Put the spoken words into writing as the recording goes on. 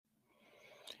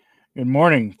Good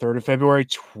morning, 3rd of February,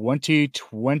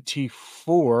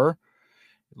 2024.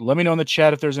 Let me know in the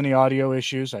chat if there's any audio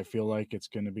issues. I feel like it's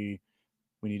going to be,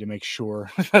 we need to make sure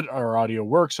that our audio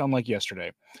works, unlike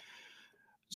yesterday.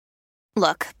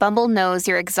 Look, Bumble knows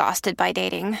you're exhausted by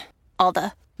dating. All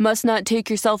the must not take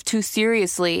yourself too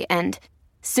seriously and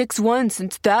 6'1"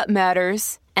 since that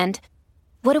matters. And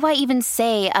what do I even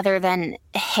say other than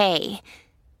hey?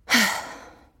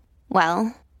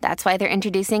 Well, that's why they're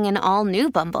introducing an all-new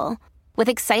Bumble with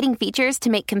exciting features to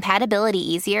make compatibility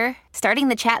easier, starting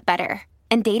the chat better,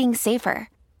 and dating safer.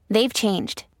 They've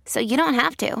changed, so you don't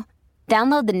have to.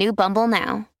 Download the new Bumble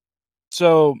now.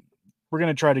 So we're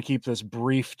going to try to keep this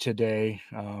brief today.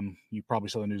 You probably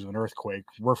saw the news of an earthquake.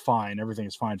 We're fine. Everything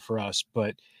is fine for us,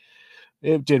 but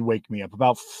it did wake me up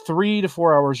about 3 to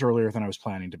 4 hours earlier than I was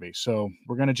planning to be. So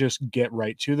we're going to just get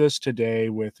right to this today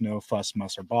with no fuss,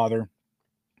 muss, or bother.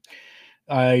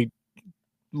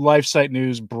 LifeSite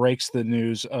News breaks the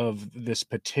news of this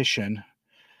petition.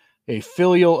 A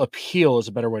filial appeal is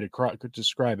a better way to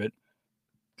describe it.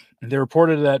 They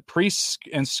reported that priests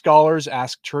and scholars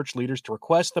asked church leaders to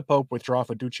request the Pope withdraw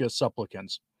Fiducia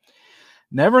Supplicans.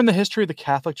 Never in the history of the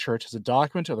Catholic Church has a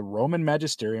document of the Roman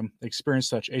magisterium experienced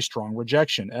such a strong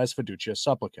rejection as Fiducia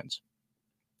Supplicans.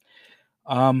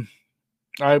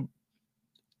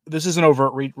 This is an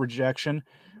overt rejection.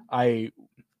 I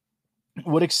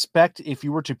would expect if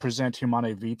you were to present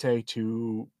Humanae Vitae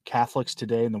to Catholics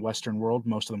today in the Western world,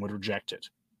 most of them would reject it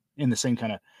in the same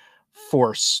kind of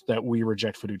force that we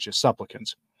reject Fiducia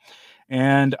Supplicans.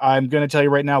 And I'm going to tell you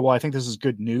right now, while I think this is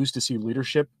good news to see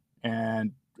leadership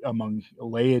and among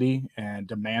laity and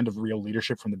demand of real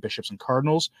leadership from the bishops and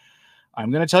cardinals, I'm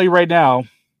going to tell you right now,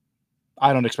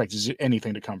 I don't expect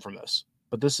anything to come from this,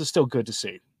 but this is still good to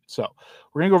see. So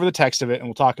we're going to go over the text of it and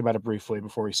we'll talk about it briefly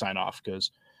before we sign off,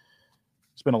 because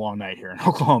it's been a long night here in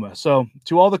Oklahoma. So,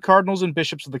 to all the cardinals and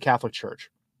bishops of the Catholic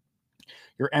Church,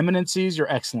 your eminencies,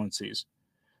 your excellencies,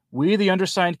 we, the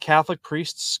undersigned Catholic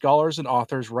priests, scholars, and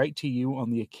authors, write to you on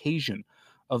the occasion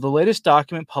of the latest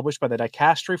document published by the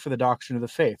Dicastery for the Doctrine of the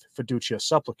Faith, Fiducia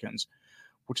Supplicans,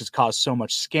 which has caused so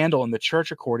much scandal in the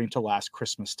Church according to last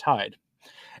Christmas tide.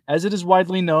 As it is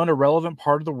widely known, a relevant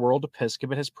part of the world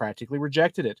episcopate has practically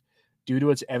rejected it, due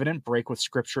to its evident break with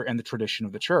Scripture and the tradition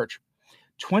of the Church.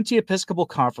 20 episcopal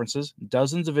conferences,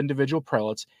 dozens of individual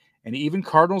prelates, and even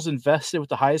cardinals invested with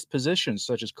the highest positions,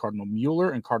 such as Cardinal Mueller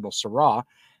and Cardinal Sarah,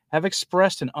 have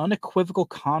expressed an unequivocal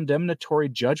condemnatory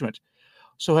judgment.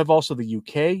 So have also the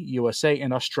UK, USA,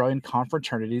 and Australian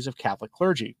confraternities of Catholic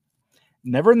clergy.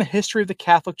 Never in the history of the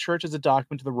Catholic Church has a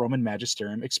document of the Roman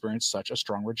magisterium experienced such a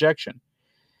strong rejection.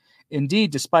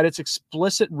 Indeed, despite its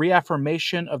explicit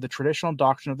reaffirmation of the traditional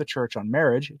doctrine of the Church on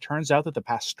marriage, it turns out that the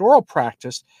pastoral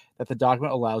practice that the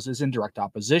document allows is in direct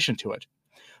opposition to it.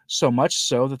 So much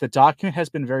so that the document has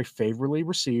been very favorably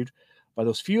received by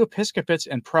those few episcopates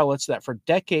and prelates that for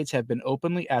decades have been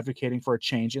openly advocating for a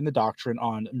change in the doctrine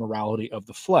on morality of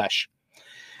the flesh.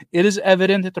 It is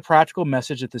evident that the practical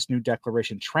message that this new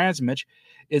declaration transmits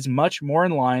is much more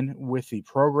in line with the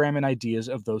program and ideas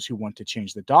of those who want to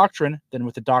change the doctrine than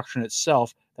with the doctrine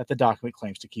itself that the document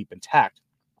claims to keep intact.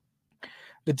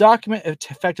 The document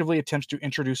effectively attempts to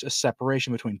introduce a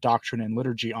separation between doctrine and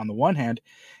liturgy on the one hand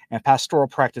and pastoral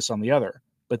practice on the other,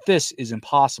 but this is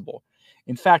impossible.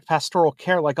 In fact, pastoral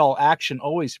care, like all action,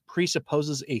 always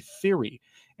presupposes a theory,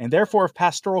 and therefore if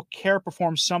pastoral care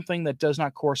performs something that does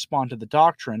not correspond to the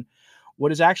doctrine,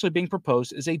 what is actually being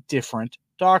proposed is a different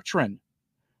doctrine.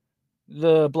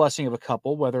 The blessing of a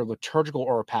couple, whether liturgical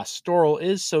or pastoral,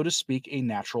 is, so to speak, a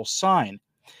natural sign.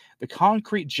 The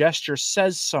concrete gesture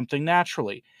says something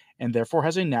naturally, and therefore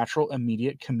has a natural,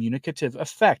 immediate communicative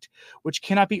effect, which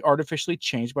cannot be artificially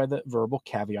changed by the verbal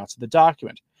caveats of the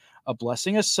document. A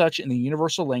blessing as such in the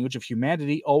universal language of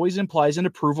humanity always implies an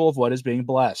approval of what is being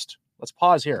blessed. Let's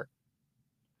pause here.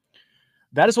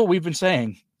 That is what we've been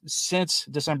saying since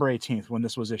December 18th when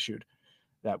this was issued,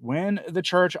 that when the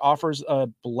Church offers a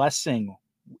blessing,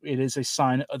 it is a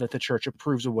sign that the Church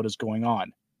approves of what is going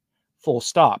on. Full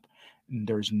stop.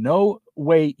 There's no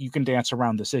way you can dance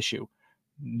around this issue.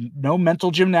 No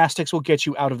mental gymnastics will get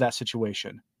you out of that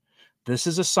situation. This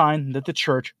is a sign that the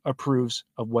Church approves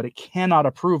of what it cannot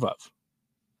approve of.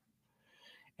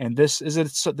 And this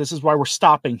is why we're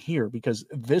stopping here, because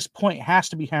this point has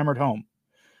to be hammered home.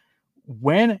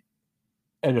 When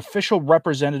an official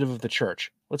representative of the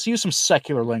Church, let's use some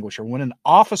secular language here, when an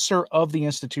officer of the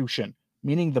institution,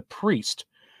 meaning the priest,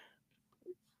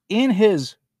 in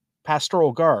his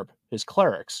pastoral garb, his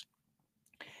clerics,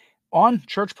 on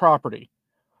church property,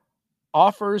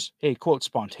 offers a, quote,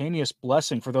 spontaneous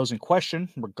blessing for those in question,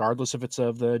 regardless if it's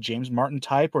of the James Martin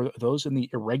type or those in the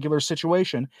irregular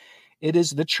situation, it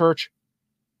is the church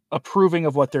approving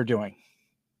of what they're doing.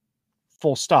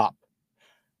 Full stop.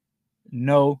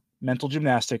 No mental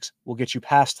gymnastics will get you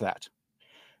past that.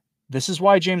 This is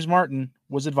why James Martin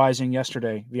was advising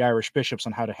yesterday the Irish bishops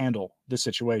on how to handle this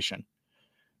situation,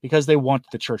 because they want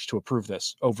the church to approve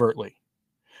this overtly.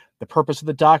 The purpose of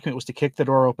the document was to kick the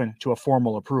door open to a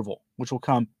formal approval, which will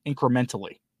come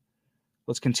incrementally.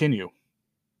 Let's continue.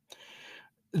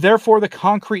 Therefore, the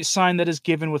concrete sign that is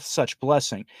given with such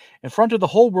blessing in front of the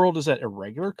whole world is that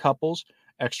irregular couples,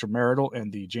 extramarital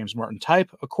and the James Martin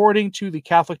type, according to the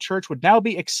Catholic Church, would now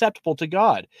be acceptable to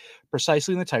God,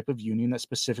 precisely in the type of union that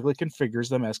specifically configures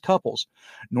them as couples.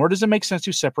 Nor does it make sense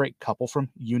to separate couple from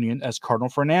union, as Cardinal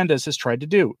Fernandez has tried to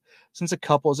do, since a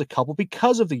couple is a couple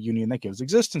because of the union that gives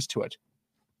existence to it.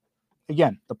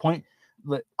 Again, the point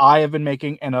that I have been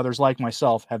making and others like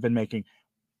myself have been making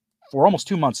for almost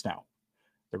 2 months now.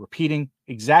 They're repeating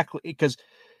exactly, because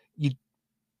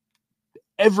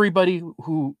everybody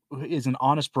who is an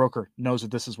honest broker knows that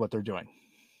this is what they're doing.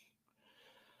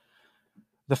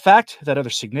 The fact that other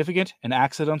significant and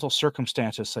accidental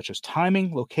circumstances such as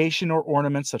timing, location, or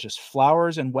ornaments such as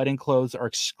flowers and wedding clothes are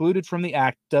excluded from the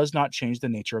act does not change the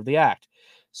nature of the act,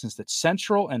 since the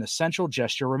central and essential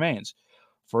gesture remains.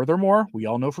 Furthermore, we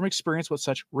all know from experience what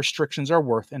such restrictions are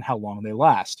worth and how long they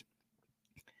last.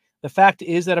 The fact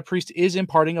is that a priest is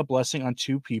imparting a blessing on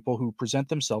two people who present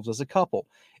themselves as a couple,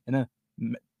 in a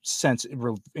sense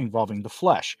involving the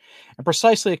flesh, and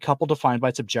precisely a couple defined by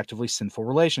its objectively sinful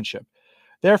relationship.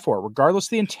 Therefore, regardless of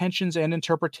the intentions and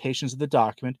interpretations of the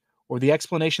document, or the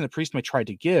explanation the priest may try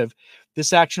to give,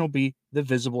 this action will be the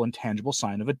visible and tangible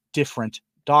sign of a different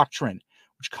doctrine,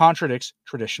 which contradicts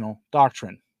traditional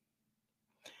doctrine.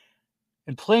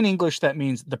 In plain English, that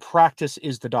means the practice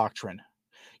is the doctrine.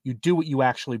 You do what you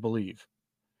actually believe.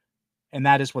 And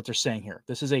that is what they're saying here.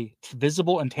 This is a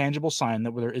visible and tangible sign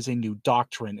that there is a new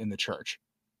doctrine in the church.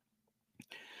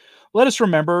 Let us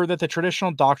remember that the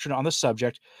traditional doctrine on the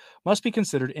subject must be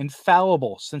considered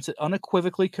infallible, since it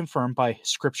unequivocally confirmed by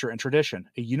scripture and tradition,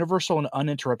 a universal and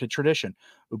uninterrupted tradition,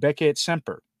 ubique et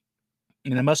semper.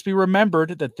 And it must be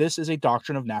remembered that this is a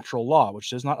doctrine of natural law, which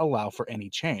does not allow for any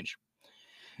change.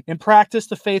 In practice,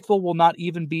 the faithful will not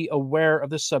even be aware of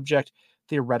the subject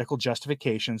theoretical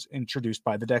justifications introduced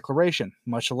by the Declaration,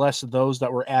 much less those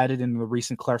that were added in the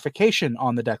recent clarification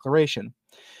on the Declaration.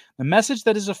 The message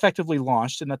that is effectively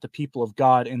launched and that the people of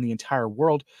God in the entire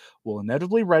world will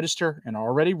inevitably register and are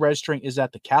already registering is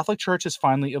that the Catholic Church has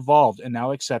finally evolved and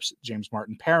now accepts James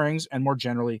Martin pairings and more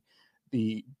generally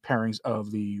the pairings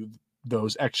of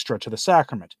those extra to the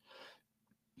sacrament.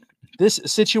 This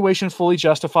situation fully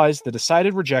justifies the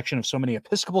decided rejection of so many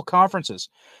Episcopal conferences,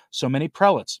 so many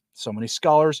prelates, so many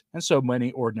scholars, and so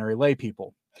many ordinary lay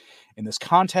people. In this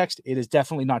context, it is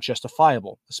definitely not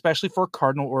justifiable, especially for a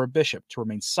cardinal or a bishop, to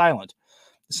remain silent,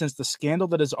 since the scandal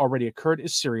that has already occurred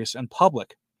is serious and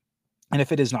public. And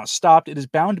if it is not stopped, it is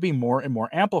bound to be more and more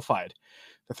amplified.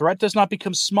 The threat does not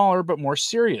become smaller, but more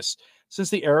serious, since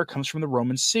the error comes from the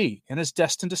Roman See and is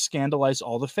destined to scandalize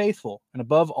all the faithful, and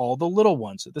above all the little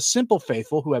ones, the simple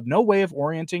faithful who have no way of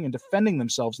orienting and defending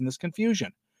themselves in this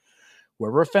confusion.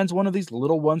 Whoever offends one of these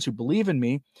little ones who believe in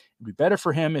me, it would be better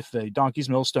for him if the donkey's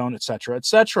millstone, etc.,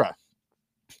 etc.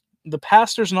 The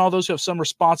pastors and all those who have some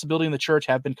responsibility in the church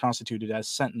have been constituted as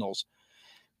sentinels.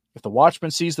 If the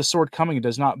watchman sees the sword coming and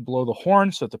does not blow the horn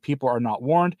so that the people are not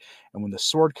warned, and when the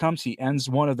sword comes, he ends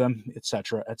one of them,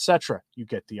 etc., etc. You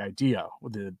get the idea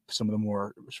with some of the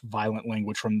more violent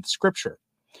language from the scripture.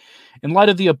 In light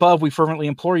of the above, we fervently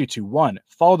implore you to 1.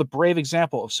 Follow the brave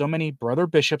example of so many brother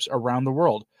bishops around the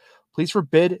world. Please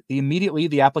forbid immediately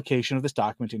the application of this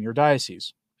document in your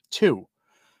diocese. 2.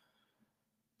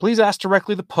 Please ask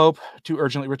directly the Pope to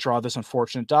urgently withdraw this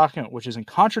unfortunate document, which is in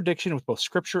contradiction with both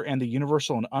Scripture and the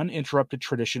universal and uninterrupted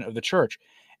tradition of the Church,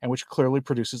 and which clearly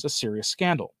produces a serious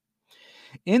scandal.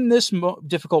 In this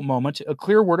difficult moment, a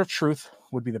clear word of truth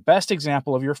would be the best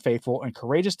example of your faithful and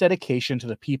courageous dedication to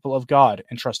the people of God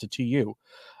entrusted to you,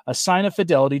 a sign of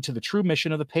fidelity to the true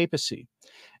mission of the papacy,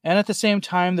 and at the same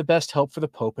time the best help for the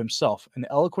Pope himself, an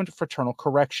eloquent fraternal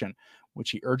correction,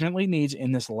 which he urgently needs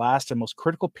in this last and most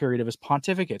critical period of his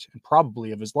pontificate, and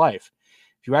probably of his life.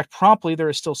 If you act promptly, there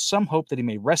is still some hope that he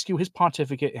may rescue his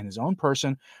pontificate and his own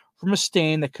person from a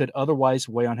stain that could otherwise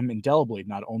weigh on him indelibly,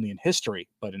 not only in history,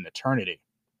 but in eternity.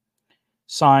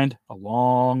 Signed, a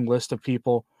long list of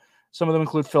people. Some of them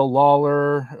include Phil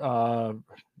Lawler,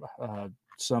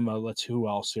 who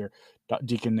else here?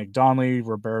 Deacon Nick Donnelly,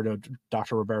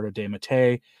 Dr. Roberto De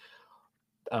Mattei,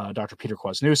 Dr. Peter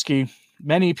Kwasniewski,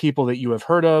 many people that you have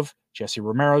heard of. Jesse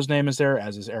Romero's name is there,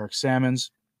 as is Eric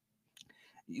Salmon's.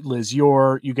 Liz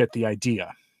Yore, you get the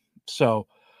idea. So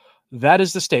that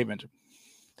is the statement.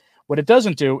 What it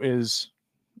doesn't do is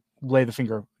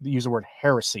use the word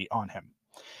heresy on him.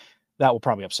 That will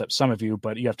probably upset some of you,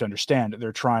 but you have to understand that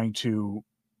they're trying to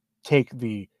take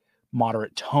the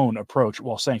moderate tone approach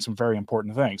while saying some very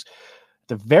important things. At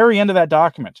the very end of that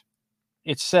document,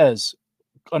 it says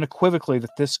unequivocally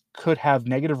that this could have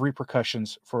negative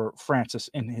repercussions for Francis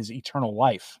in his eternal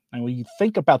life. And when you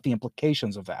think about the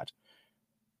implications of that,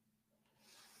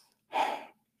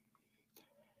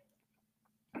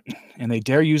 and they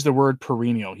dare use the word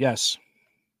perennial. Yes.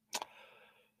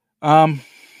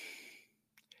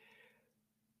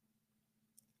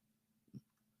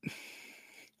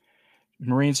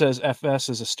 Marine says FS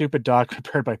is a stupid doc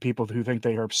prepared by people who think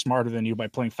they are smarter than you by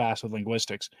playing fast with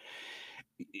linguistics.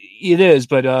 It is,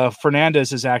 but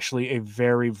Fernandez is actually a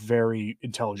very, very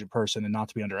intelligent person and not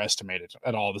to be underestimated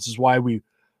at all. This is why we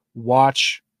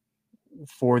watch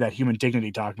for that human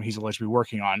dignity document he's alleged to be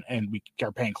working on, and we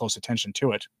are paying close attention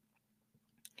to it.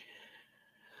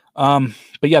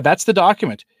 But yeah, that's the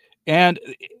document. And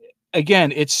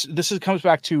again, comes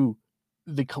back to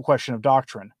the question of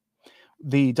doctrine.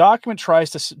 The document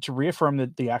tries to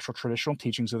reaffirm the actual traditional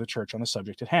teachings of the church on the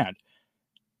subject at hand,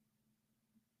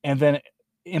 and then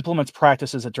implements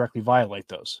practices that directly violate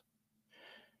those.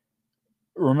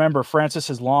 Remember, Francis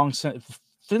has long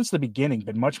since the beginning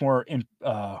been much more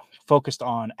focused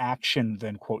on action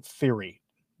than, quote, theory.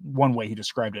 One way he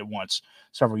described it once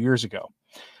several years ago,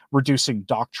 reducing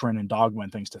doctrine and dogma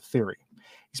and things to theory.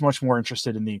 He's much more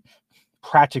interested in the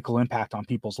practical impact on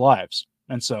people's lives.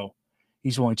 And so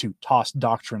he's willing to toss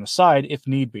doctrine aside if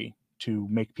need be to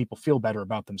make people feel better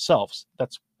about themselves.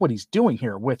 That's what he's doing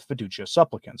here with Fiducia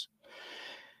Supplicans.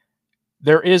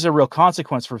 There is a real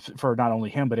consequence for not only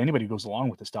him, but anybody who goes along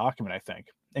with this document, I think.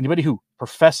 Anybody who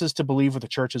professes to believe what the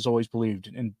church has always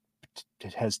believed and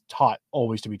has taught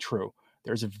always to be true.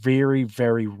 There's a very,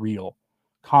 very real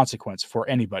consequence for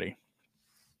anybody.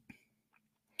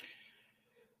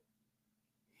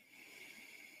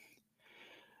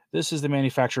 This is the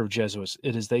manufacturer of Jesuits.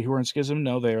 It is they who are in schism.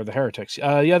 No, they are the heretics.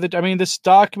 This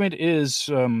document is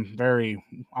very,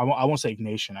 I won't say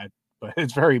Ignatian, but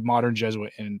it's very modern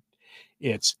Jesuit in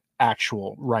its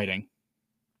actual writing.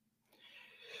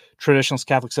 Traditionalist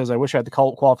Catholic says, I wish I had the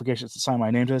qualifications to sign my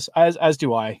name to this, as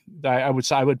do I. I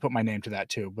would put my name to that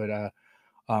too, but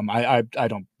I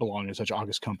don't belong in such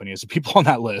august company as the people on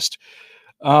that list.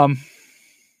 John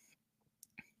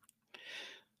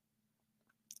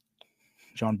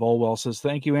Bolwell says,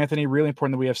 thank you, Anthony. Really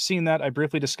important that we have seen that. I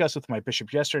briefly discussed with my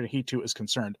bishop yesterday. He too is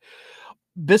concerned.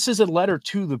 This is a letter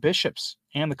to the bishops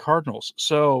and the cardinals.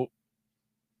 So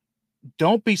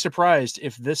don't be surprised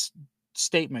if this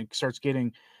statement starts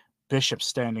getting bishops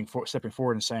stepping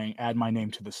forward and saying, add my name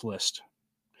to this list.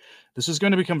 This is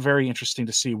going to become very interesting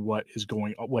to see what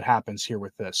happens here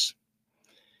with this.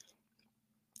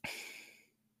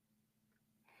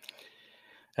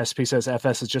 SP says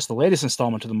FS is just the latest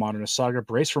installment to the modernist saga.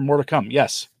 Brace for more to come.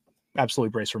 Yes,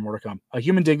 absolutely brace for more to come. A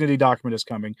human dignity document is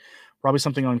coming. Probably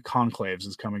something on conclaves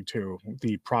is coming too.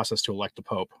 The process to elect the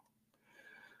Pope.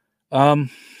 All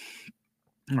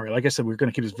right, like I said, we're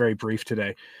going to keep this very brief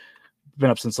today.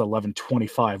 Been up since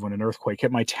 11:25 when an earthquake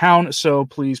hit my town, so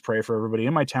please pray for everybody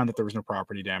in my town that there was no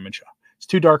property damage. It's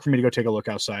too dark for me to go take a look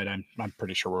outside. I'm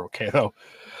pretty sure we're okay though.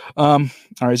 All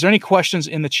right, is there any questions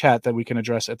in the chat that we can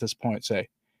address at this point? Say,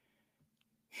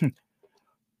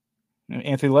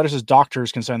 Anthony, the letter says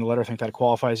doctors can sign the letter. I think that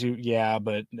qualifies you. Yeah,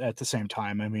 but at the same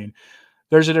time, I mean,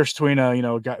 there's a difference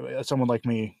between someone like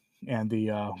me and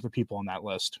the people on that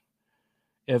list.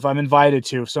 If I'm invited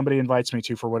to, if somebody invites me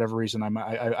to for whatever reason,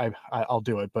 I'll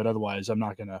do it. But otherwise, I'm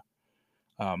not going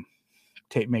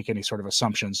to make any sort of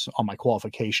assumptions on my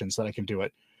qualifications that I can do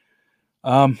it.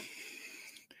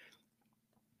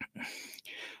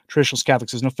 Traditionalist Catholic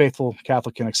says no faithful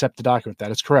Catholic can accept the document.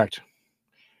 That is correct.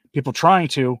 People trying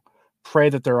to pray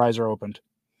that their eyes are opened.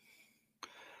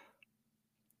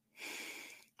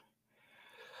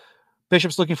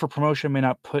 Bishops looking for promotion may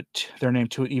not put their name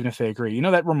to it, even if they agree.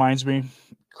 That reminds me,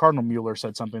 Cardinal Mueller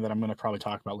said something that I'm going to probably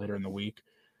talk about later in the week,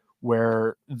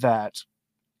 where that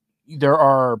there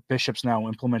are bishops now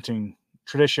implementing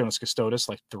Traditionis Custodes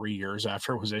like 3 years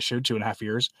after it was issued, 2.5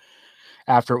 years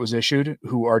after it was issued,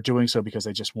 who are doing so because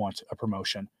they just want a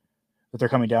promotion. That they're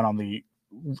coming down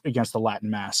against the Latin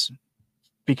Mass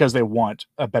because they want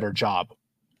a better job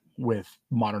with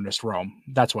modernist Rome.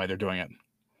 That's why they're doing it.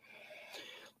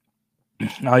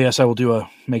 Oh, yes, I will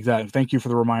make that. Thank you for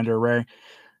the reminder, Ray.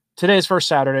 Today is First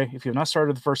Saturday. If you have not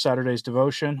started the First Saturday's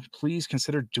devotion, please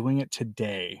consider doing it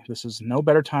today. This is no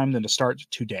better time than to start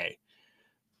today.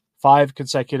 5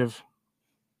 consecutive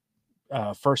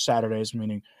First Saturdays,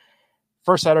 meaning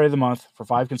first Saturday of the month for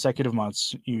 5 consecutive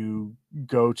months. You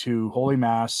go to Holy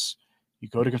Mass, you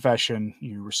go to confession,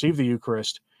 you receive the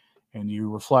Eucharist, and you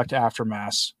reflect after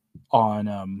Mass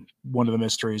on one of the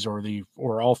mysteries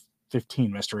or all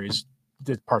 15 mysteries.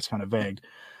 The part's kind of vague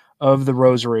of the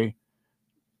Rosary.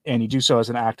 And you do so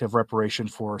as an act of reparation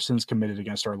for sins committed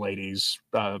against Our Lady's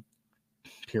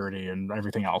purity and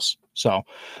everything else. So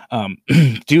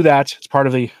do that. It's part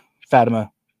of the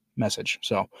Fatima message.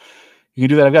 So you can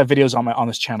do that. I've got videos on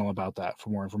this channel about that for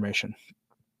more information.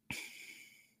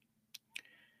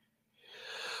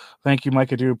 Thank you,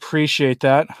 Mike. I do appreciate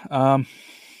that.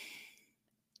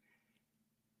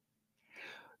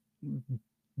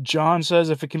 John says,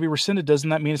 if it can be rescinded,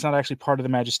 doesn't that mean it's not actually part of the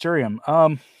magisterium?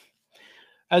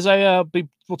 As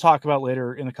we'll talk about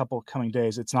later in a couple of coming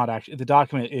days, it's not actually the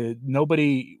document.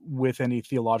 Nobody with any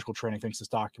theological training thinks this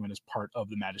document is part of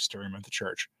the magisterium of the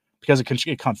church because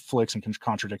it conflicts and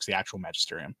contradicts the actual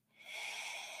magisterium.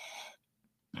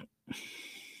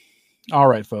 All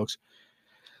right, folks.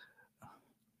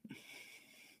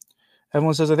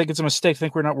 Everyone says, I think it's a mistake. I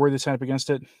think we're not worthy to sign up against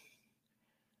it.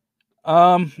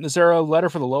 Is there a letter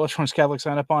for the lowest rungs Catholic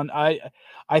sign up on?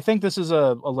 I think this is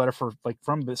a letter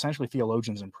from essentially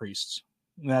theologians and priests.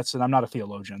 And I'm not a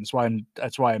theologian. That's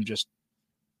why I'm just,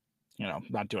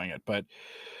 not doing it. But,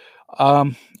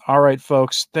 all right,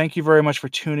 folks, thank you very much for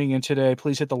tuning in today.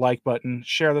 Please hit the like button,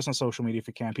 share this on social media if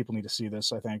you can. People need to see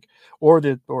this, I think, or if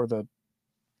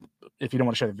you don't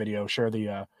want to share the video, share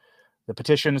the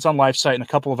petition. It's on LifeSite. In a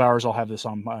couple of hours, I'll have this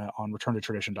on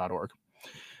returntotradition.org.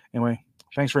 Anyway,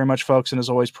 thanks very much, folks. And as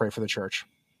always, pray for the church.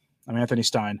 I'm Anthony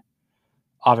Stein.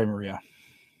 Ave Maria.